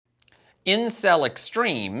incel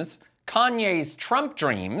extremes, Kanye's Trump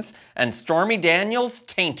dreams, and Stormy Daniels'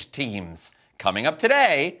 Taint teams. Coming up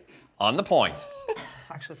today on The Point.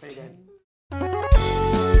 It's actually pretty good.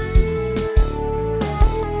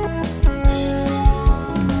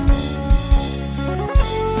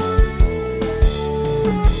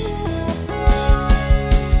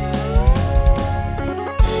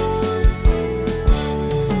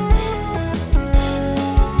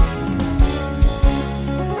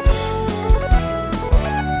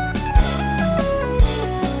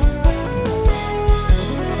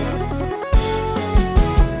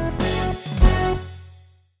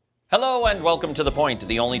 Hello and welcome to The Point,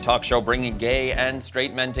 the only talk show bringing gay and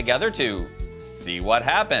straight men together to see what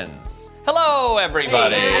happens. Hello,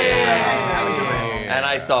 everybody. Hey. And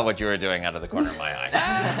I saw what you were doing out of the corner of my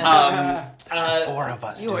eye. Four of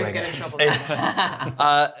us You doing always get in it.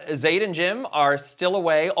 trouble. Zayd and Jim are still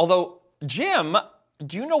away, although Jim,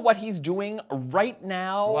 do you know what he's doing right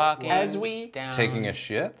now Walking as we... down Taking a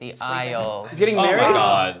shit? the aisle. He's getting Oh married? my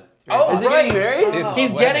God. Oh, Is he getting married? It's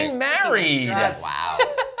He's wedding. getting married. Wow.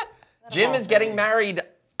 Jim is getting married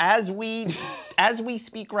as we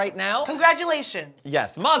speak right now. Congratulations.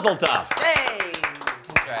 Yes, Mazel Tov. Hey.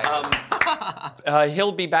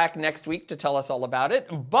 He'll be back next week to tell us all about it.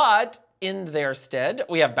 But in their stead,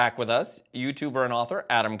 we have back with us YouTuber and author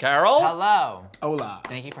Adam Carroll. Hello. Hola.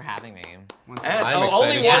 Thank you for having me. And I'm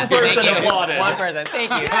only excited. one person Thank you. applauded. One person.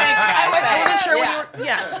 Thank you. I wasn't sure Yeah. when you were.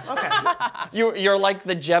 Yeah. Okay. You're like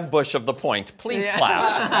the Jeb Bush of The Point. Please clap.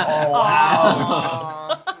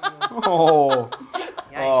 Oh.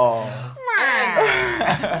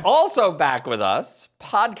 Also back with us,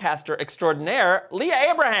 podcaster extraordinaire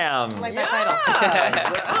Leah Abraham. Like that title.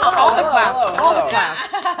 All the claps. All the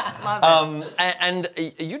claps. Love it. And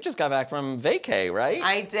you just got back from vacay, right?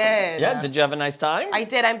 I did. Yeah, did you have a nice time? I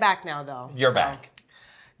did. I'm back now, though. You're so back.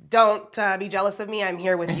 Don't be jealous of me. I'm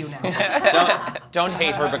here with you now. Don't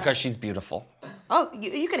hate her because she's beautiful. Oh,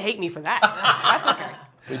 you can hate me for that. That's okay.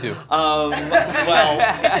 We do. Well,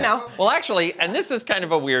 Good to know. well, actually, and this is kind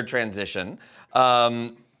of a weird transition.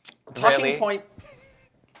 Talking Really? point.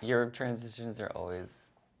 Your transitions are always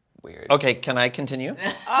weird. Okay, can I continue?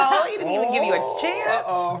 Oh, he didn't even give you a chance.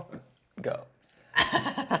 Go.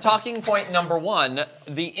 Talking point number one: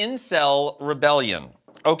 the incel rebellion.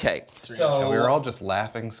 Okay, so we were all just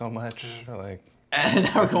laughing so much. Like, And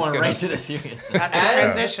now we're going good. right to the serious. That's the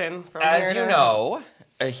transition from here as to... you know,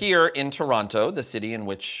 here in Toronto, the city in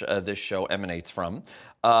which this show emanates from,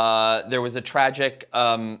 there was a tragic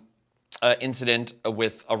incident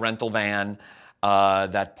with a rental van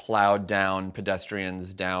that plowed down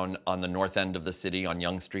pedestrians down on the north end of the city on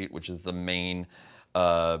Yonge Street, which is the main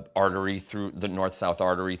artery through the north-south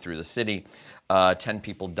artery through the city. 10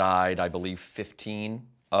 people died, I believe 15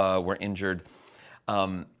 were injured.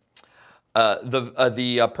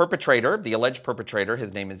 The perpetrator, the alleged perpetrator,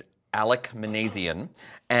 his name is Alec Manassian,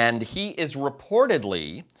 and he is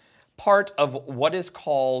reportedly part of what is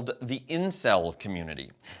called the incel community.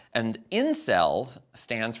 And incel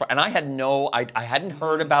stands for, and I hadn't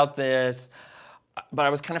heard about this, but I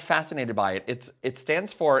was kind of fascinated by it. It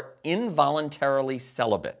stands for involuntarily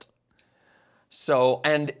celibate. So,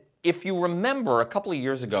 and if you remember, a couple of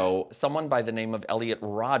years ago, someone by the name of Elliot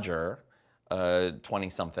Rodger,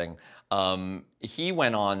 20-something, he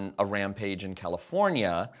went on a rampage in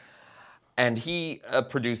California, and he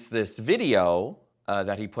produced this video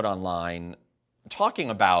that he put online talking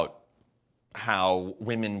about how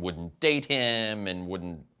women wouldn't date him and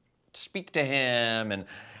wouldn't speak to him,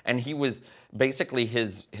 and he was basically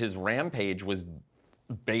his rampage was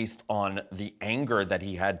based on the anger that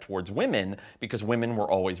he had towards women because women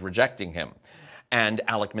were always rejecting him. And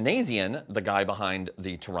Alec Manassian, the guy behind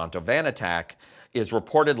the Toronto van attack, is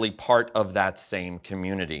reportedly part of that same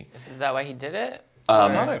community. Is that why he did it?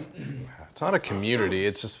 it's not a community.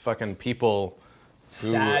 It's just fucking people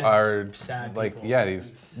who are like, people. yeah,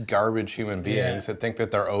 these garbage human beings that think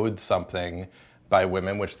that they're owed something by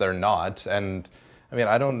women, which they're not. And I mean,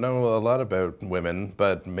 I don't know a lot about women,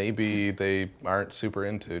 but maybe they aren't super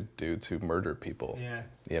into dudes who murder people. Yeah.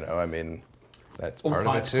 You know, I mean, that's part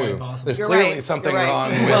of it It's quite too. possible. There's You're clearly right. something You're right. wrong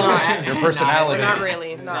with Well, your personality. Not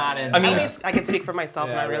really. Not in- I mean- at least I can speak for myself,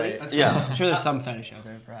 not really. Right. Yeah. I'm sure there's some fetish out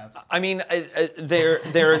there, perhaps. I mean,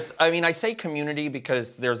 there's, I mean, I say community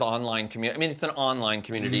because there's online community. I mean, it's an online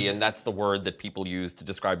community, and that's the word that people use to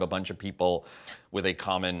describe a bunch of people with a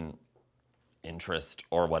common interest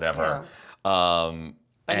or whatever.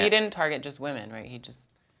 But he didn't target just women, right? He just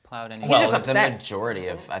cloud anymore. Well, just The upset. majority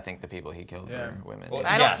of, I think, the people he killed were women. Well,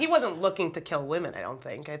 yeah. He wasn't looking to kill women, I don't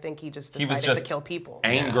think. I think he just He decided was just to kill people.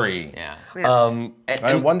 angry. Yeah.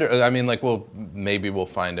 I wonder. I mean, like, well, maybe we'll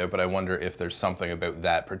find out. But I wonder if there's something about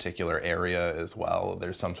that particular area as well.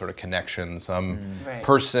 There's some sort of connection, some Right.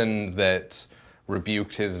 person that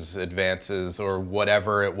rebuked his advances or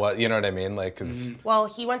whatever it was. You know what I mean? Like, because Well,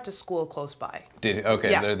 he went to school close by.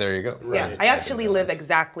 okay, Yeah. there you go. Yeah, I actually live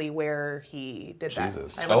exactly where he did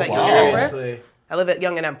Jesus. that. I live at Oh, Young wow. and Empress. Seriously? I live at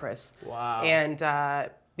Young and Empress. Wow. And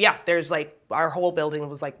yeah, there's like our whole building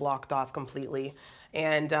was like blocked off completely,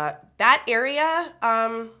 and that area.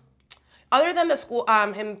 Other than the school,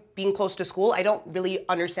 him being close to school, I don't really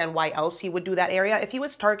understand why else he would do that area. If he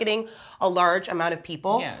was targeting a large amount of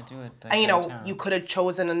people, Yeah, do it. Like and, you know, downtown. you could have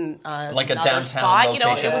chosen Like a another downtown spot. You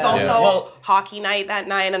know, it location. was also Yeah. Well- hockey night that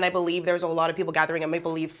night, and I believe there was a lot of people gathering at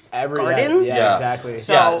Maple Leaf Gardens. Yeah, exactly.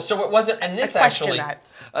 So, So it wasn't, and this I question actually.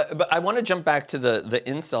 that. But I want to jump back to the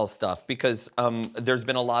incel stuff because there's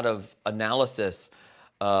been a lot of analysis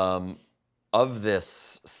of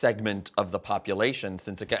this segment of the population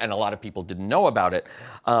and a lot of people didn't know about it,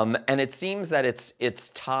 and it seems that it's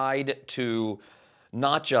tied to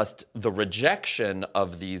not just the rejection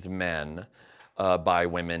of these men by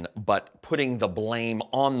women, but putting the blame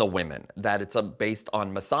on the women. That it's based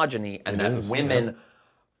on misogyny and that women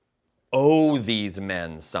owe these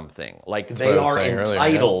men something. Like they what I was are saying earlier, yeah.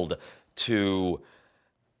 entitled to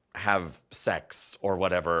have sex or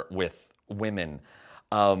whatever with women.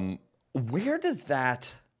 Where does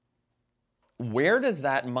that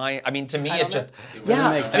I mean, to me, it just, yeah,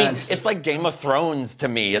 make I mean, sense. it's like Game of Thrones to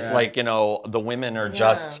me. It's like, you know, the women are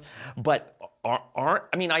just, but aren't,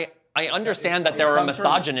 I mean, I understand that there are comes from-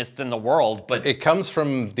 misogynists in the world, but It comes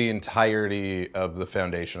from the entirety of the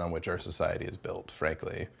foundation on which our society is built,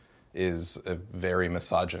 frankly, is a very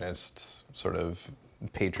misogynist, sort of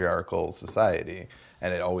patriarchal society.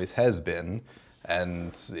 And it always has been. And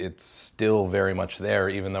it's still very much there,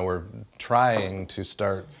 even though we're trying to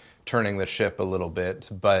start turning the ship a little bit.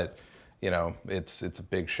 But, you know, it's a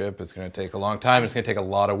big ship. It's going to take a long time. It's going to take a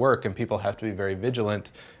lot of work. And people have to be very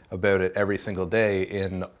vigilant about it every single day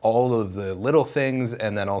in all of the little things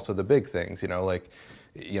and then also the big things. You know, like,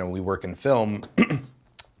 you know, we work in film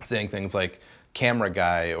saying things like camera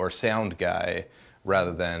guy or sound guy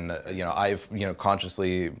rather than, you know, I've, you know,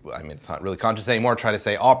 consciously, I mean, it's not really conscious anymore, try to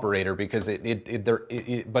say operator because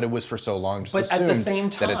but it was for so long just But at the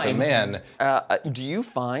assumed same that it's a time, man. do you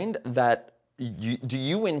find that do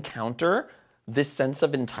you encounter this sense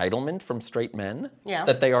of entitlement from straight men? Yeah.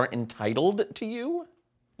 That they are entitled to you?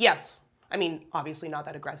 yes. I mean, obviously not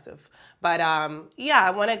that aggressive. But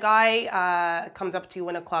yeah, when a guy comes up to you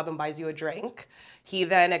in a club and buys you a drink, he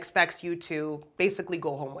then expects you to basically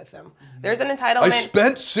go home with him. There's an entitlement. I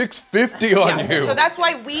spent $6.50 on you. So that's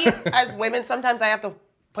why we, as women, sometimes I have to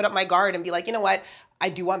put up my guard and be like, you know what? I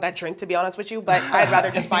do want that drink, to be honest with you, but I'd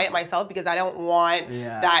rather just buy it myself because I don't want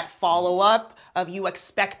that follow-up of you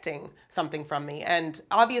expecting something from me. And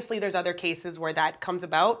obviously there's other cases where that comes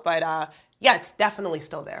about, but yeah, it's definitely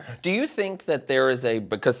still there. Do you think that there is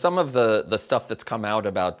because some of the stuff that's come out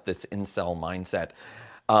about this incel mindset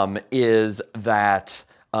is that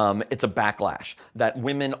it's a backlash, that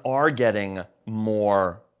women are getting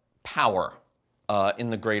more power in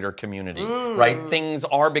the greater community, right? Things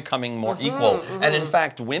are becoming more equal. And in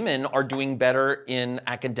fact, women are doing better in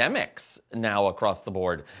academics now across the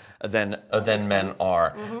board than men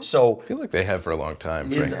are. So I feel like they have for a long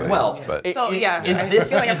time, frankly. well, but it- So yeah, is I this-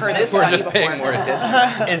 feel like I've heard this we're study just before. paying more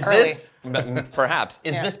attention. is Early. this, perhaps,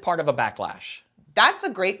 is this part of a backlash? That's a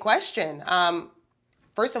great question.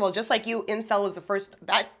 First of all, just like you, incel was the first,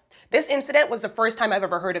 this incident was the first time I've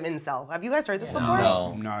ever heard of incel. Have you guys heard this before?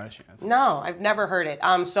 No. Not a chance. No, I've never heard it.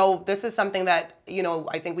 So this is something that, you know,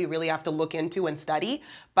 I think we really have to look into and study.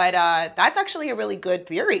 But that's actually a really good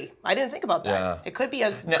theory. I didn't think about that. Yeah. It could be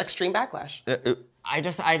an extreme backlash. I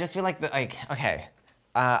just feel like okay,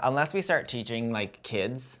 unless we start teaching like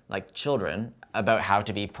kids, like children, about how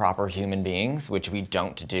to be proper human beings, which we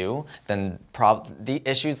don't do, then the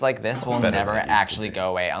issues like this will never actually go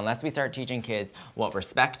away. Unless we start teaching kids what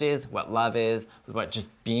respect is, what love is, what just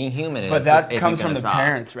being human is. But that isn't comes from gonna the stop.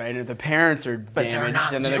 parents, right? If the parents are damaged,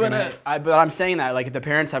 not then they're doing gonna. it. But I'm saying that, like, if the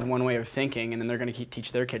parents have one way of thinking, and then they're gonna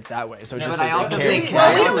teach their kids that way. So just but I also think-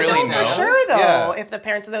 Well, we don't don't really know know. for sure, though, Yeah. if the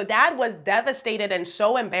parents, the dad was devastated and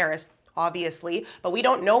so embarrassed. obviously, but we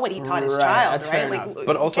don't know what he taught his Right, child, that's right? fair Like, enough.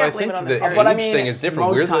 But you also, can't I blame think it on the the parents. But I age mean, thing is different.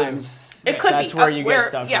 most We're the- times, It could that's be. where you We're- get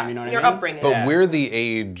stuff yeah, from, you know what your I mean? upbringing. But Yeah. we're the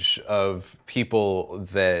age of people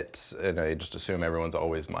that, and I just assume everyone's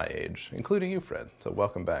always my age, including you, Fred. So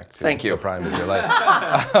welcome back to Thank you. the prime of your life.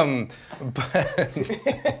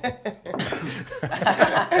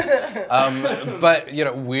 But you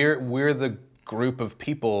know, we're the group of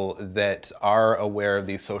people that are aware of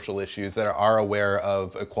these social issues, that are aware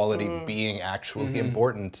of equality being actually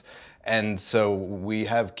important, and so we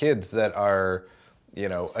have kids that are, you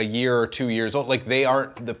know, a year or 2 years old. Like they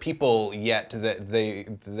aren't the people yet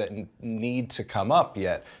that need to come up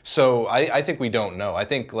yet. So I think we don't know. I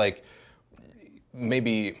think like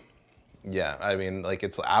maybe. Yeah, I mean, like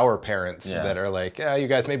it's our parents that are like, yeah, you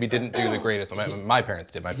guys maybe didn't do the greatest. My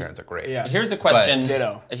parents did. My parents are great. Yeah. Here's a question.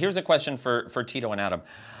 Ditto. Here's a question for Tito and Adam.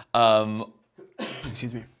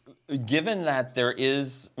 Excuse me. Given that there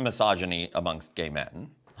is misogyny amongst gay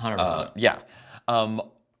men, 100%. yeah,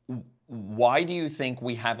 why do you think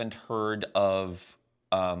we haven't heard of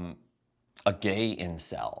a gay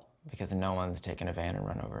incel? Because no one's taken a van and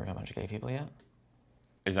run over a bunch of gay people yet.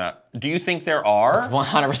 Is that? Do you think there are? It's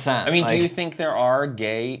 100%. I mean, do like, you think there are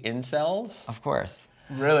gay incels? Of course.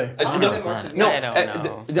 Really? 100%. No, I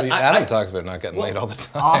don't know. Adam talks about not getting laid all the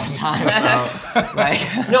time. All the time.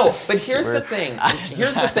 Like, No, but here's the thing.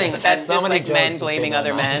 Here's the thing. That's so just many like men jokes blaming just other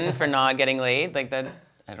came to mind. men for not getting laid. Like that,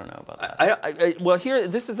 I don't know about that. Well, here,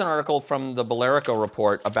 this is an article from the Bellerico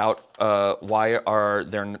report about why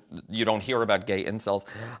you don't hear about gay incels.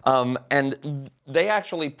 And they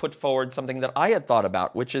actually put forward something that I had thought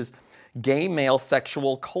about, which is gay male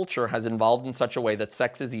sexual culture has evolved in such a way that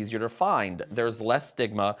sex is easier to find. There's less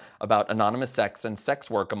stigma about anonymous sex and sex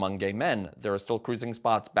work among gay men. There are still cruising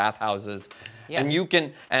spots, bathhouses, Yeah. and you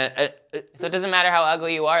can... So it doesn't matter how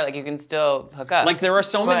ugly you are. Like you can still hook up. Like there are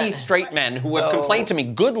so many But- straight men who have So- complained to me,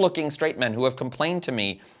 good-looking straight men who have complained to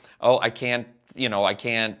me, oh, I can't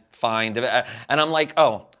find, and I'm like,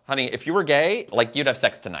 oh, honey, if you were gay, like you'd have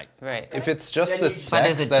sex tonight. right. If it's just the But is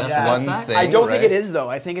sex, it that's just one sex? thing. I don't think right? it is though.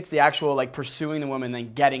 I think it's the actual like pursuing the woman and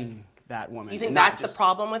then getting that woman. You think and not that's just- the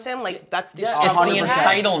problem with him? Like that's the It's struggle the he has?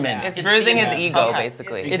 entitlement. It's bruising his ego, Okay.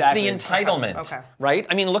 basically. Exactly. It's the entitlement, Okay. right?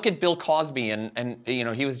 I mean, look at Bill Cosby, and you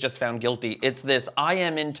know he was just found guilty. It's this: I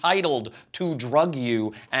am entitled to drug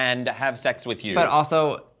you and have sex with you. but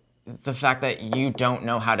also the fact that you don't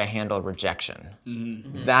know how to handle rejection.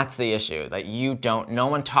 That's the issue. That you don't. No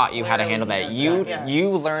one taught you how to handle that. You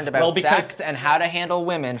learned about Well, because- sex and how to handle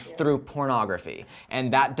women through pornography,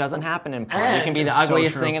 and that doesn't happen in porn. You And can be the it's so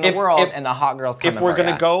ugliest true. thing in the If- world, if- and the hot girls come if we're gonna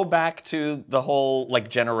gonna go back to the whole like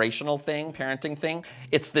generational thing, parenting thing,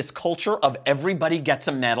 it's this culture of everybody gets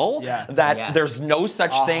a medal. Yeah. That Yes. there's no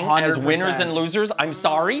such thing as 100%. winners and losers. I'm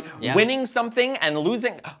sorry, Yeah. winning something and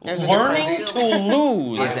losing, There's a learning difference. to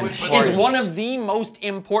lose Is is important. one of the most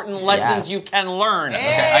important lessons Yes. you can learn.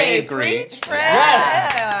 Hey, I agree. Preach, Fred.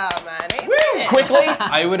 Yes. Yeah, man. Amen. Quickly.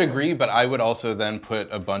 I would agree, but I would also then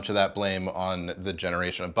put a bunch of that blame on the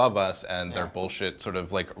generation above us and their bullshit sort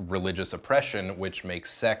of like religious oppression, which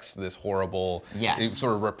makes sex this horrible, Yes.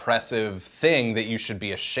 sort of repressive thing that you should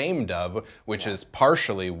be ashamed of, which is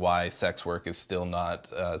partially why sex work is still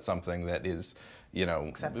not something that is, you know,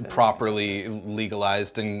 Accepted. properly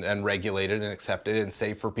legalized and regulated and accepted and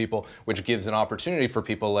safe for people, which gives an opportunity for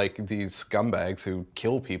people like these scumbags who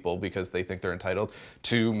kill people because they think they're entitled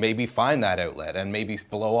to maybe find that outlet and maybe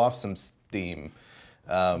blow off some steam.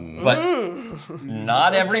 But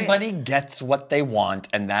not everybody gets what they want,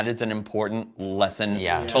 and that is an important lesson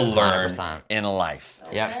Yes, to learn 100%. in life.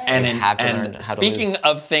 Yep. And, You have to learn and how to speaking lose.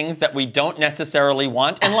 of things that we don't necessarily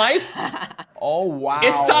want in life, Oh wow.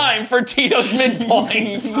 it's time for Tito's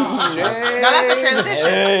midpoint. Now that's a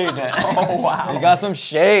transition. Oh wow. You got some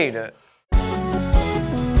shade.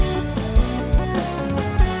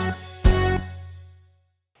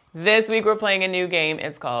 This week we're playing a new game.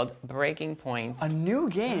 It's called Breaking Point. A new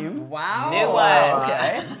game. Wow. New one.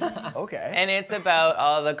 Okay. Okay. And it's about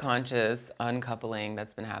all the conscious uncoupling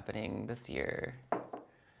that's been happening this year.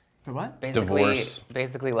 The what? Divorce.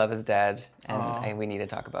 Basically, love is dead, and we need to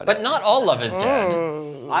talk about But it. not all love is dead.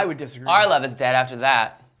 I would disagree. Our love is dead after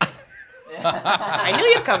that. I knew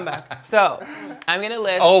you'd come back. So, I'm gonna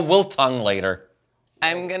list. Oh, we'll tongue later.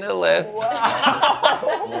 I'm gonna list.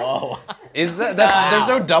 Is that there's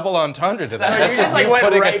no double entendre to that? That's just like you went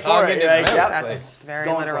putting right a tongue for it. in his You're like, mouth. yep. That's very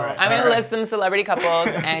Going literal. for it. I'm gonna list some celebrity couples,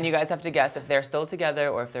 and you guys have to guess if they're still together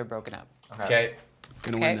or if they're broken up. Okay,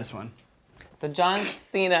 Gonna Okay. win this one. So John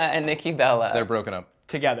Cena and Nikki Bella. they're broken up.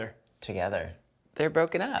 Together. Together. They're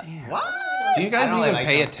broken up. What? Do you guys don't even like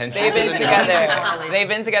pay them. attention They've to been the together. They've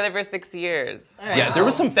been together for 6 years. Yeah, there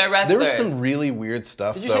was some They're there was wrestlers. some really weird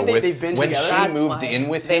stuff Did you though. say With they've been when together? she That's moved why. in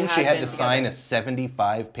with They him, she have had been to sign a together.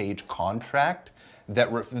 75-page contract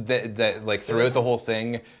that like throughout the whole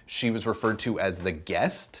thing she was referred to as the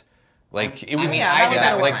guest. Like it was, that was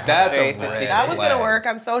gonna like work. that's Very a red That was gonna flag. work,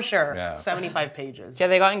 I'm so sure. Yeah. 75 pages. Yeah,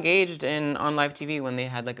 they got engaged on live TV when they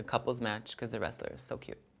had like a couples match because they're wrestlers. So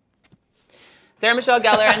cute. Sarah Michelle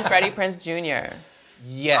Gellar and Freddie Prinze Jr.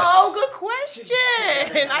 Yes. Oh, good question.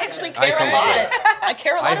 I actually care a think lot. so. I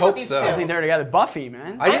care a lot I about hope these so. I two. think they're together. Buffy,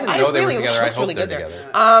 man. I didn't know they were really- together. she I looks hope really they're good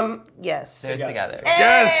together. Yes. They're together.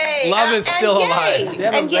 Yes, love is still yay. alive. They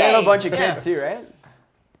have, And they have a yay. bunch of Yeah. kids too, right?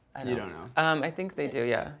 I You don't know. I think they do.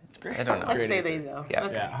 Yeah. It's great. I don't know. Let's say they do. Yeah.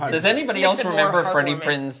 Okay. Yeah. Does anybody Makes else it more remember Freddie heartwarming.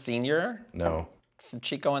 Prinze Sr.? No. From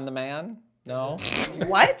Chico and the Man? No?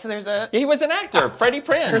 What? There's a He was an actor, Freddie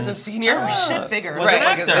Prinze. there's a senior. We should figure. Was an Right.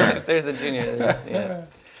 actor. If there's a junior. Yeah.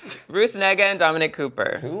 Ruth Negga and Dominic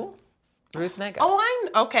Cooper. Who? Ruth Negga. Oh,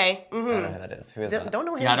 I'm okay. I don't know who that is. Who is that? Don't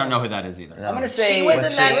know him. Yeah, I don't though. know who that is either. I'm gonna say She was in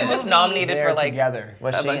She that was just movie. nominated they're for like together.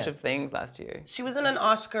 What's a she bunch in? of things last year. She was in an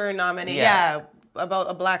Oscar nominee. Yeah. Yeah, about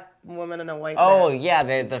a black woman and a white Oh man.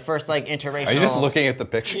 yeah, the first like interracial. Are you just looking at the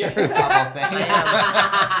picture? couple thing?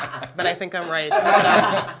 But I think I'm right. Look it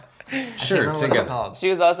up. Sure, What it's together. called. She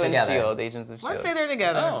was also Together. in S.H.I.E.L.D., Agents of Let's S.H.I.E.L.D. say they're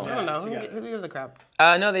together. Oh. I don't know. Who gives a crap?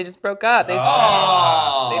 No, they just broke up. They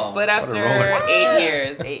split after roller coaster. 8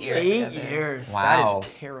 years. 8 years. 8 together. years. Wow. That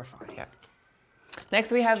is terrifying. Yeah.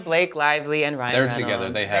 Next, we have Blake Lively and Ryan They're Reynolds. together.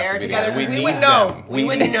 They They're have to be together. together. We need would know. them. We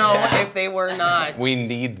would need know them. if they were not. We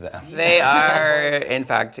need them. They are, in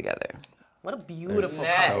fact, together. What a beautiful so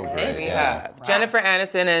couple. great. We Yeah. have Jennifer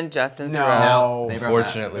Aniston and Justin No. Theroux. They broke up.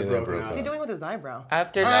 Fortunately, they broke What's he up. doing with his eyebrow?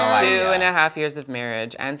 After I- 2.5 years of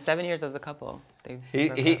marriage and 7 years as a couple. They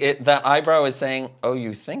broke up. That eyebrow is saying, "Oh,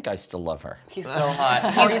 you think I still love her?" He's so hot.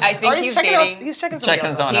 Or I think he's checking dating. Out, he's checking somebody Checking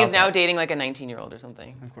else someone out. He's else now out. dating like a 19-year-old or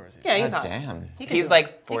something. Of course. Yeah, he's hot. Damn. He can He's do like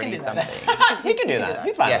that. 40 He can do something. He can do that.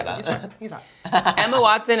 He's fine Yeah. with that. He's hot. Emma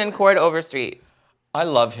Watson and Cord Overstreet. I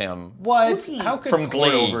love him. What? Who's he? How could From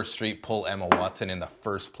Cord Glee. Overstreet pull Emma Watson in the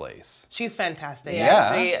first place? She's fantastic.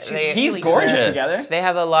 Yeah. Actually, He's really gorgeous. good. Together? They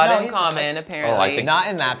have a lot No, in he's not. common, apparently. Oh, I think- Not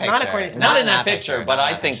in that picture. Not according to Not in that picture, but not I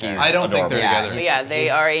in that think picture. he's I don't think they're adorable. together. Yeah, they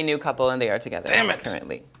are a new couple and they are together. Damn it.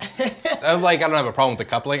 Currently. I don't have a problem with the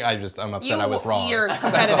coupling. I'm upset I was wrong. You're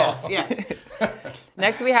That's all. competitive. Yeah.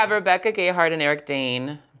 Next, we have Rebecca Gayheart and Eric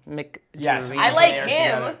Dane. Yes. McDreamy. I like They're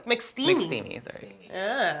him. together. McSteamy. McSteamy, sorry.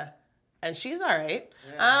 Yeah. And she's all right.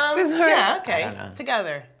 She's all Yeah, right. okay. don't know.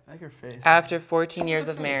 Together. I like your face. After 14 years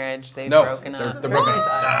of marriage, they've No, broken up. they're broken. Wait,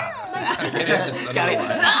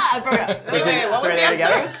 what was Sorry, the they're answer?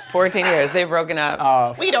 together? 14 years, they've broken up.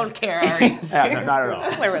 Oh, We don't care, Ari. yeah, no, not at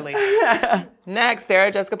all. Clearly. Next,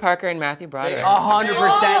 Sarah Jessica Parker and Matthew Broderick.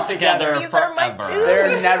 100% together. These are my forever. two.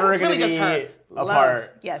 They're never It's going really to just be her. apart. Love.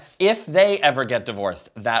 Yes. If they ever get divorced,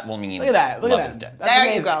 that will mean Look at that. Look love at is that. dead. There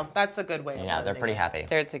amazing. you go. That's a good way. of Yeah, they're putting pretty it. happy.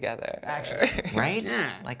 They're together. Right?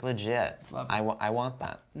 Yeah. Like legit. I want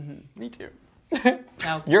that. Me too.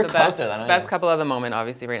 Now, You're the closer best, than I best am. couple of the moment,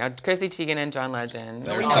 obviously, right now. Chrissy Teigen and John Legend. We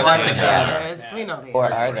know Oh, what that's together together. is. We know they Or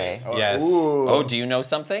are. are they? Yes. Ooh. Oh, do you know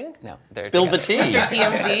something? No, they're Spill the together. tea.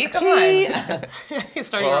 TMZ. Come on. He's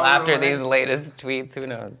starting Well, your own after rumors. these latest tweets, who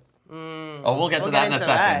knows? Oh, we'll get to We'll that get in a into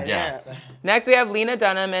second. that. Yeah. Next, we have Lena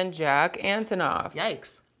Dunham and Jack Antonoff.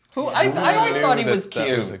 Yikes. Who I always thought he was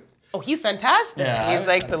That was cute. Oh, he's fantastic. Yeah. He's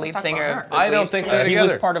like the lead talk about singer. her. of the I don't Glee think show. they're He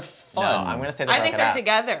together. was part of No, Fun. I'm gonna say they I broke think it they're up.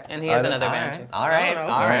 together. And he has another All band right. too. All right. don't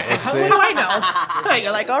know. All right. It's What do I know?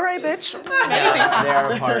 You're like, all right, bitch. Maybe. They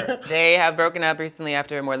are apart. They have broken up recently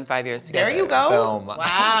after more than 5 years together. There you go. Boom.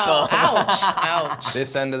 Wow. Ouch. Ouch.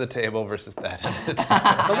 This end of the table versus that end of the table.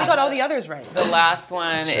 But we got all the others right. The last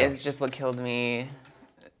one is just what killed me.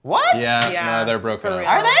 What? Yeah, no, they're broken for up. real.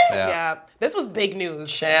 Are they? Yeah. This was big news.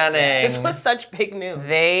 Channing. This was such big news.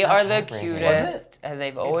 They are the heartbreaking. cutest, and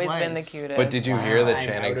they've always been the was. cutest. But did you hear that I'm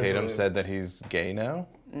Channing out of Tatum the- said that he's gay now?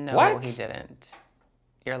 No, What? he didn't.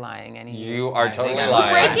 You're lying, and he You is. are I think totally I'm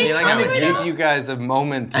lying. breaking I'm trying to right give now? you guys a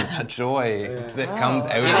moment of joy that comes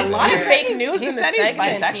out A of lot of this. fake news He in this said he's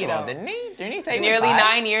segment, bisexual, Tito. didn't he? Didn't he say he was Nearly bi?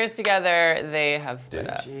 9 years together, they have split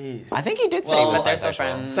up. Jeez. I think he did say Well, he was But they're still bisexual.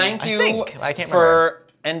 friends. Thank I you think. I can't for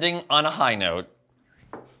ending on a high note.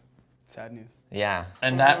 Sad news. Yeah.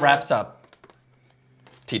 And that wraps up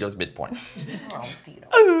Tito's midpoint. Oh,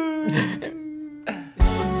 Tito.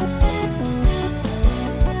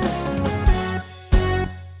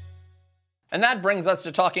 And that brings us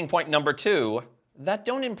to talking point number 2 that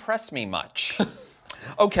don't impress me much.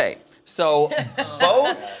 Okay, so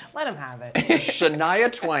both Let him have it.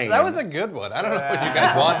 Shania Twain That was a good one. I don't know what you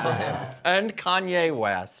guys want from him. and Kanye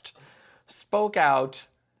West spoke out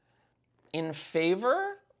in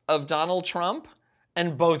favor of Donald Trump,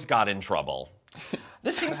 and both got in trouble.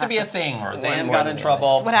 This seems to be a thing. Roseanne got in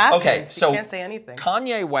trouble. That's what happens. Okay, so You can't say anything.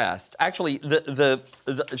 Kanye West, actually, the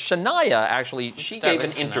Shania, actually, she Start gave an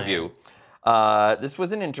with interview. This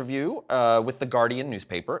was an interview with the Guardian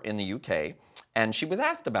newspaper in the UK, and she was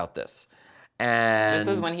asked about this. And This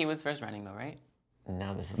was when he was first running, though, right?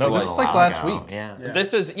 No, this was No, like, this a was like while last ago. week. Yeah.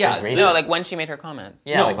 this is yeah, recent. No, like when she made her comments.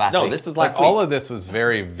 Yeah, no, like last no, week. this is Like last week. all of this was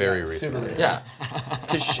very, very recent. Yeah.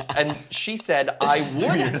 'Cause and she said, I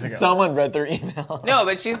would Someone read their email. No,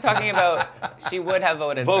 but she's talking about she would have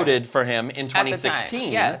voted. voted for him in At the time.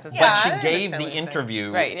 2016. Yes, that's but Yeah, she I gave understand the what you're saying.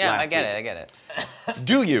 interview. Right, yeah, last I get week. it, I get it.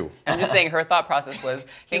 Do you? I'm just saying her thought process was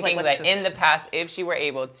thinking let's that in just- the past, if she were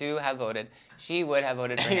able to have voted, she would have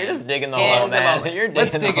voted for him. You're just digging the in hole, man. moment. You're digging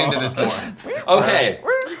Let's the dig hole. into this more. Okay.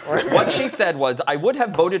 What she said was, I would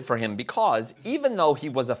have voted for him because even though he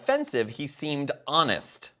was offensive, he seemed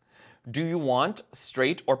honest. Do you want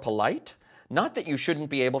straight or polite? Not that you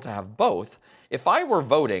shouldn't be able to have both. If I were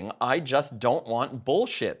voting, I just don't want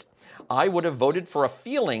bullshit. I would have voted for a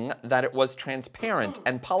feeling that it was transparent,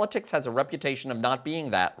 and politics has a reputation of not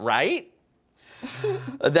being that, right?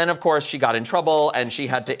 Then, of course, she got in trouble and she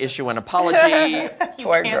had to issue an apology. You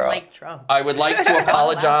Poor can't girl. like Trump. I would like to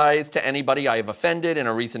apologize to anybody I have offended in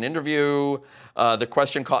a recent interview. The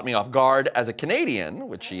question caught me off guard as a Canadian,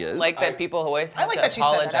 which she is. Like that people always I have like to that she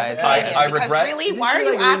said that as a apologize. Canadian. I because regret- really, Isn't why she, are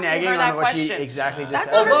you like, asking reneging her on that what she question? exactly just That's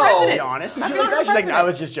said? not her Although- To be president. honest, That's she's not like, her that. She's like, I president.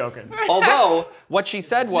 was just joking. Although what she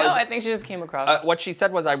said was, No, I think she just came across. what she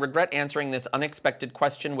said was, I regret answering this unexpected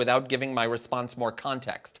question without giving my response more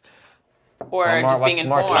context. or more- just being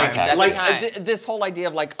more informed context. at the Like time. this whole idea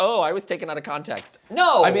of like, oh, I was taken out of context.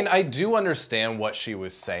 No. I mean, I do understand what she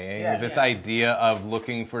was saying. This idea of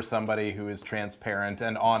looking for somebody who is transparent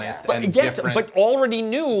and honest and yes, different. but already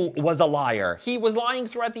knew was a liar. He was lying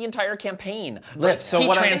throughout the entire campaign. so he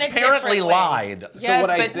what I- transparently In a different way. lied. Yes, what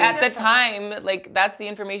I but think- at the time, like that's the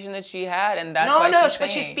information that she had, and that's No, why no, she's but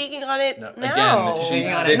she's saying. speaking on it now. again, she's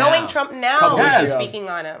speaking on it Knowing now. Trump now, Couple she's years ago. speaking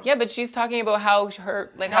on him. Yeah, but she's talking about how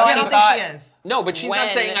her like No, how I she don't think thought. she is. No, but she's not When-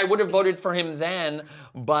 saying I would have voted for him then,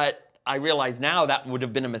 but I realize now that would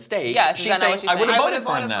have been a mistake. Yes, is she's that not saying what she's I would saying? have I would voted have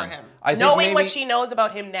voted for for him him. then. I think Knowing what maybe- she knows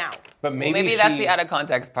about him now. But maybe, Maybe that's she- the out of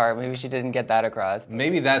context part. Maybe she didn't get that across.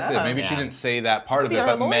 Maybe that's it. Yeah. Maybe she Yeah. didn't say that part of be it, her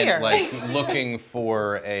but lawyer. meant like looking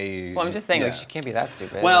for a. Well, I'm just saying, like Yeah. she can't be that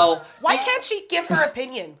stupid. Well, Why can't she give her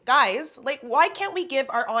opinion? Guys, like, why can't we give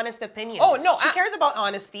our honest opinions? Oh, no, She I- cares about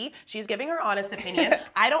honesty. She's giving her honest opinion.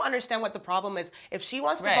 I don't understand what the problem is. If she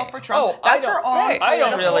wants to Right. vote for Trump, Oh, I that's her don't- own right. I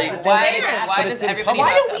don't political really- stand. why But does it's in everybody Why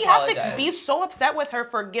have do we to have to apologize? be so upset with her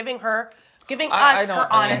for giving I us don't her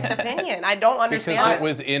think- honest opinion? I don't understand. Because it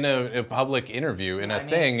was in a public interview, in a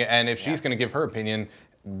thing, and if she's going to give her opinion,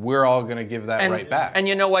 we're all going to give that right back. And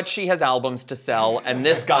you know what? She has albums to sell, and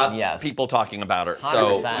this got Yes. people talking about her. So,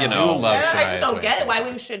 100%. you I do know. love I Shania just don't Twain. get it. Why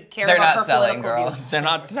we should care They're about not her selling, political girl. views. They're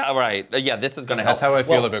not right. Yeah, this is going to help. That's how I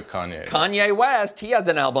feel Well, about Kanye. Kanye West, he has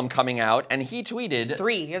an album coming out, and he tweeted.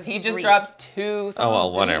 Three. He just three. dropped two. Oh, well,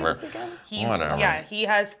 songs whatever. this weekend? Whatever. Yeah, he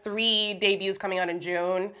has 3 debuts coming out in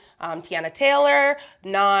June. Tiana Taylor,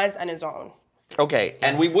 Nas, and his own. Okay,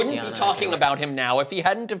 and we wouldn't be Tiana, talking you're right. about him now if he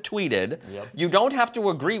hadn't have tweeted, you don't have to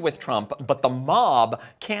agree with Trump, but the mob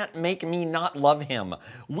can't make me not love him.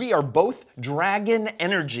 We are both dragon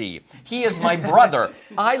energy. He is my brother.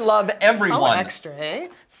 I love So everyone. extra, eh?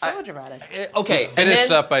 So dramatic. Okay, and Finished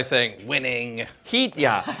then up by saying, winning. he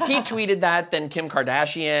tweeted that, then Kim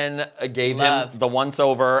Kardashian gave Love. him the once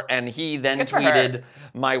over, and he then Good for tweeted, her.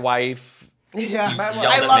 my wife. Yeah, yelled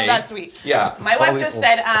I at love me. that tweet. Yeah. My wife Always- just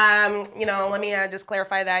said, let me just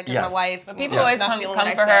clarify that because Yes. my wife. People was always not come feeling what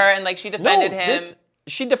I for her, said. and like she defended him.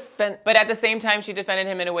 She defend. But at the same time, she defended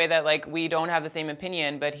him in a way that like we don't have the same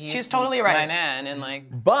opinion, but he's She's totally right. my man, and like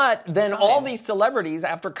But then all Fine. these celebrities,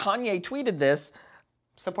 after Kanye tweeted this,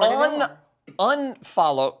 Supported him.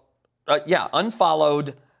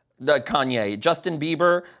 unfollowed the Kanye, Justin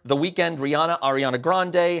Bieber, The Weeknd, Rihanna, Ariana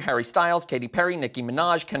Grande, Harry Styles, Katy Perry, Nicki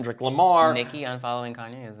Minaj, Kendrick Lamar. Nikki unfollowing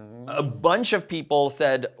Kanye is. A bunch of people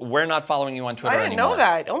said, we're not following you on Twitter I didn't anymore. know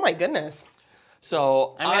that. Oh my goodness.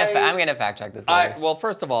 So I'm gonna fact check this. Later. well,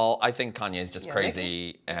 first of all, I think Kanye's just Yeah,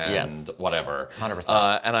 crazy and Yes. whatever.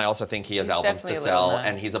 100%. And I also think he has He's albums to definitely a little sell, nuts.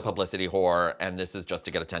 and he's a publicity whore, and this is just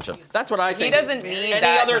to get attention. That's what I he think. doesn't need Any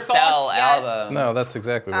that other to sell thoughts? albums. No, that's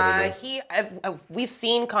exactly what it is. We've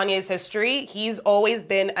seen Kanye's history. He's always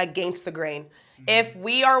been against the grain. If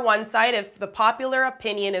we are one side, if the popular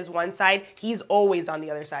opinion is one side, he's always on the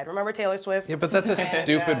other side. Remember Taylor Swift? Yeah, but that's a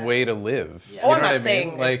stupid way to live. You Oh, know I'm what I not saying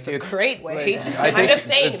mean? Like, it's a great way. I I'm think just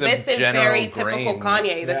saying the this is general very typical grain-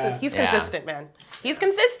 Kanye. He's consistent, man. He's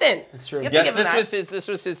consistent. That's true. You have to Yes, give him that. this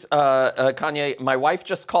was his Kanye. My wife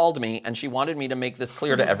just called me and she wanted me to make this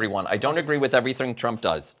clear to everyone. I don't agree with everything Trump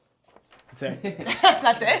does. That's it.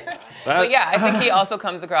 That's it. But yeah, I think he also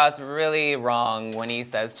comes across really wrong when he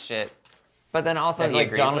says shit. But then also, That he like,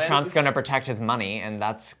 agrees Donald with? Trump's going to protect his money, and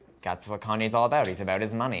that's what Kanye's all about. He's about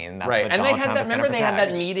his money, and that's Right, what and they Donald had Trump that. is going to Remember, they had that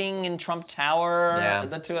protect. meeting in Trump Tower. Yeah.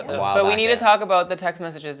 The two, A while But we back, need yeah. to talk about the text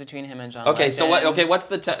messages between him and John Okay, so what? Legend. Okay, what's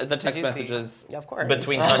the text you see? messages Of course.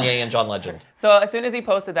 between Kanye and John Legend? So as soon as he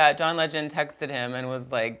posted that, John Legend texted him and was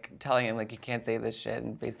like telling him like you can't say this shit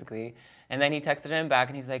and basically, and then he texted him back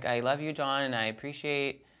and he's like, I love you, John, and I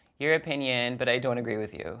appreciate your opinion, but I don't agree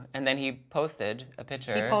with you. And then he posted a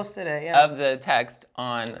picture. He posted it, yeah. Of the text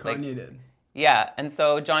on like Kanye did. yeah, and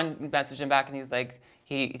so John messaged him back and he's like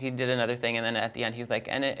he did another thing and then at the end he's like,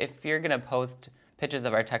 and if you're gonna post pictures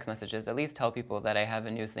of our text messages, at least tell people that I have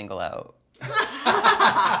a new single out.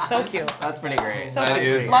 So cute. That's pretty great. So That cute.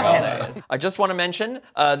 is Love him. I just want to mention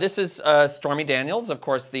this is Stormy Daniels, of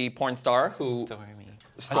course, the porn star who.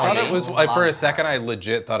 I thought it was, for a second, I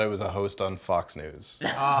legit thought it was a host on Fox News.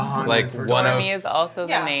 Like one of, Stormy is also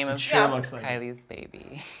the Yeah, name of sure looks like it. Kylie's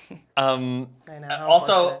baby. I know, how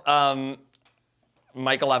Also, unfortunate.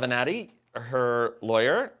 Michael Avenatti, her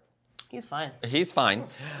lawyer, He's fine. he's fine.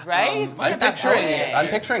 Right? I'm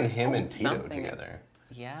picturing him and Tito Something. together.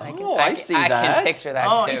 Yeah, Oh, I see I that. can picture that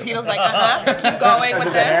Oh, too. and Tito's like, keep going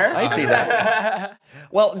with this. I see that.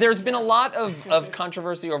 Well, there's been a lot of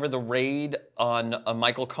controversy over the raid on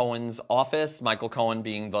Michael Cohen's office. Michael Cohen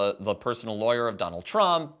being the personal lawyer of Donald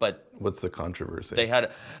Trump, but What's the controversy? they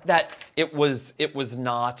had that it was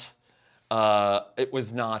not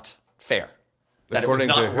fair. That According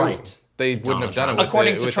it was to not who? right. They wouldn't have done it with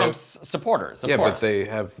According to with Trump's supporters, of Yeah, course. but they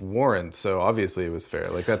have warrants, so obviously it was fair.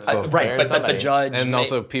 Like that's the, right, but that the somebody. judge And may-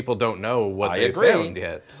 also, people don't know what I they agree. found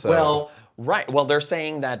yet. So. Well, right. Well, they're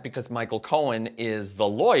saying that because Michael Cohen is the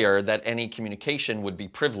lawyer, that any communication would be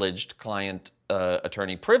privileged, client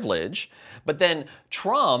attorney privilege. But then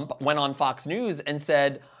Trump went on Fox News and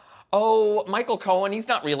said, oh, Michael Cohen, he's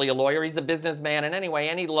not really a lawyer. He's a businessman. And anyway,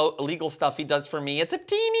 any legal stuff he does for me, it's a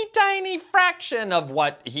teeny tiny fraction of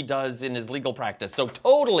what he does in his legal practice. So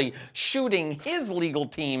totally shooting his legal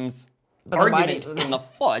team's then why argument do- in the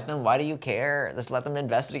foot. Then why do you care? Just let them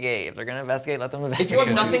investigate. If they're going to investigate, let them investigate. If you have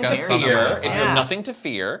Because nothing he's to got something fear, on if you him. have nothing to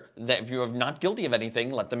fear, that if you are not guilty of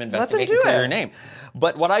anything, let them them investigate do and clear it. your name.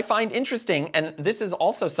 But what I find interesting, and this is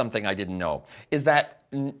also something I didn't know, is that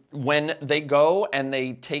when they go and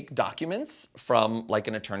they take documents from like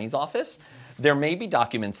an attorney's office, there may be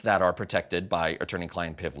documents that are protected by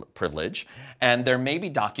attorney-client privilege, and there may be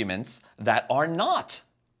documents that are not.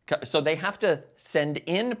 So they have to send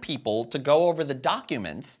in people to go over the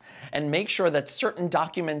documents and make sure that certain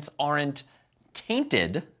documents aren't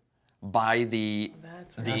tainted by the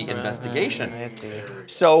investigation.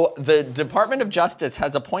 So the Department of Justice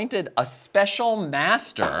has appointed a special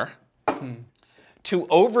master to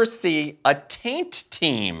oversee a taint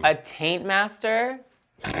team. A taint master?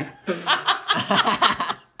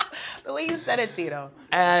 The way you said it, Tito.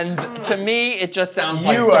 And to me, it just sounds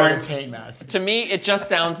like You are a Stormy. taint master. To me, it just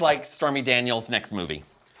sounds like Stormy Daniels' next movie.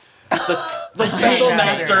 The special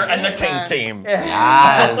master and the taint team.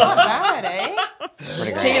 That's not bad,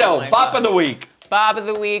 eh? Tito, Bop of the Week. Bob of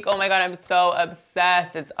the Week. Oh my God, I'm so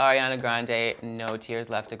obsessed. It's Ariana Grande. No Tears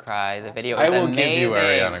Left to Cry. The video is I will amazing. give you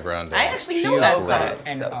Ariana Grande. I actually She know is that great. song.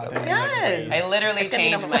 And So authentic, Yes. like, I literally It's gonna be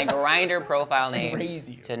changed number my one. Grindr profile name Praise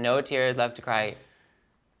you. to No Tears Left to Cry,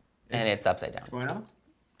 and it's upside down. What's going on?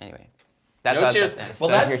 Anyway, that's No how tears. it's Well,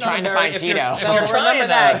 So if that's you're not trying to very- find if you're- Tito. if So you're remember trying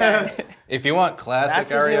that, to- guys. If you want classic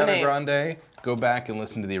That's his new Ariana name. Grande, go back and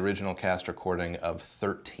listen to the original cast recording of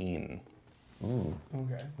 13.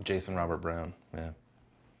 Okay. Jason Robert Brown. Yeah.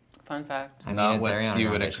 Fun fact. Not it's what Ariana you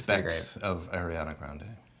would Grande, she's pretty expect of Ariana Grande.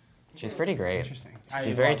 She's pretty great. Interesting.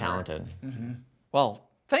 She's very talented. Well,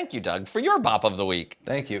 thank you, Doug, for your Bop of the Week.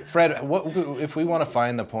 Thank you. Fred, what if we want to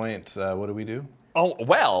find the point, what do we do? Oh,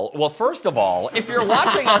 well, first of all, if you're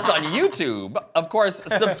watching us on YouTube, of course,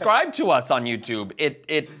 subscribe to us on YouTube.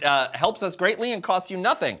 It helps us greatly and costs you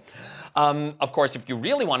nothing. Of course, if you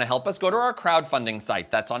really want to help us, go to our crowdfunding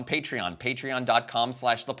site. That's on Patreon,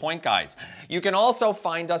 patreon.com/thepointguys. You can also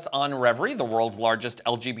find us on Reverie, the world's largest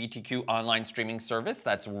LGBTQ online streaming service.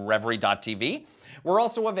 That's reverie.tv. We're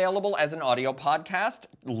also available as an audio podcast.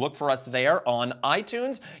 Look for us there on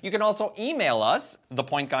iTunes. You can also email us,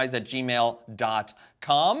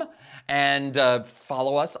 thepointguys@gmail.com, and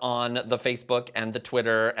follow us on the Facebook and the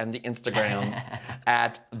Twitter and the Instagram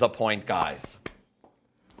at thepointguys.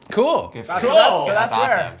 Cool. So that's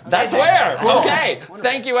where. That's where. Okay.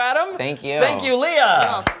 Thank you, Adam. Thank you. Thank you, Leah.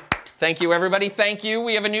 You're welcome. Thank you, everybody. Thank you.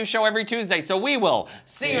 We have a new show every Tuesday, so we will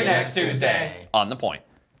see you next Tuesday on The Point.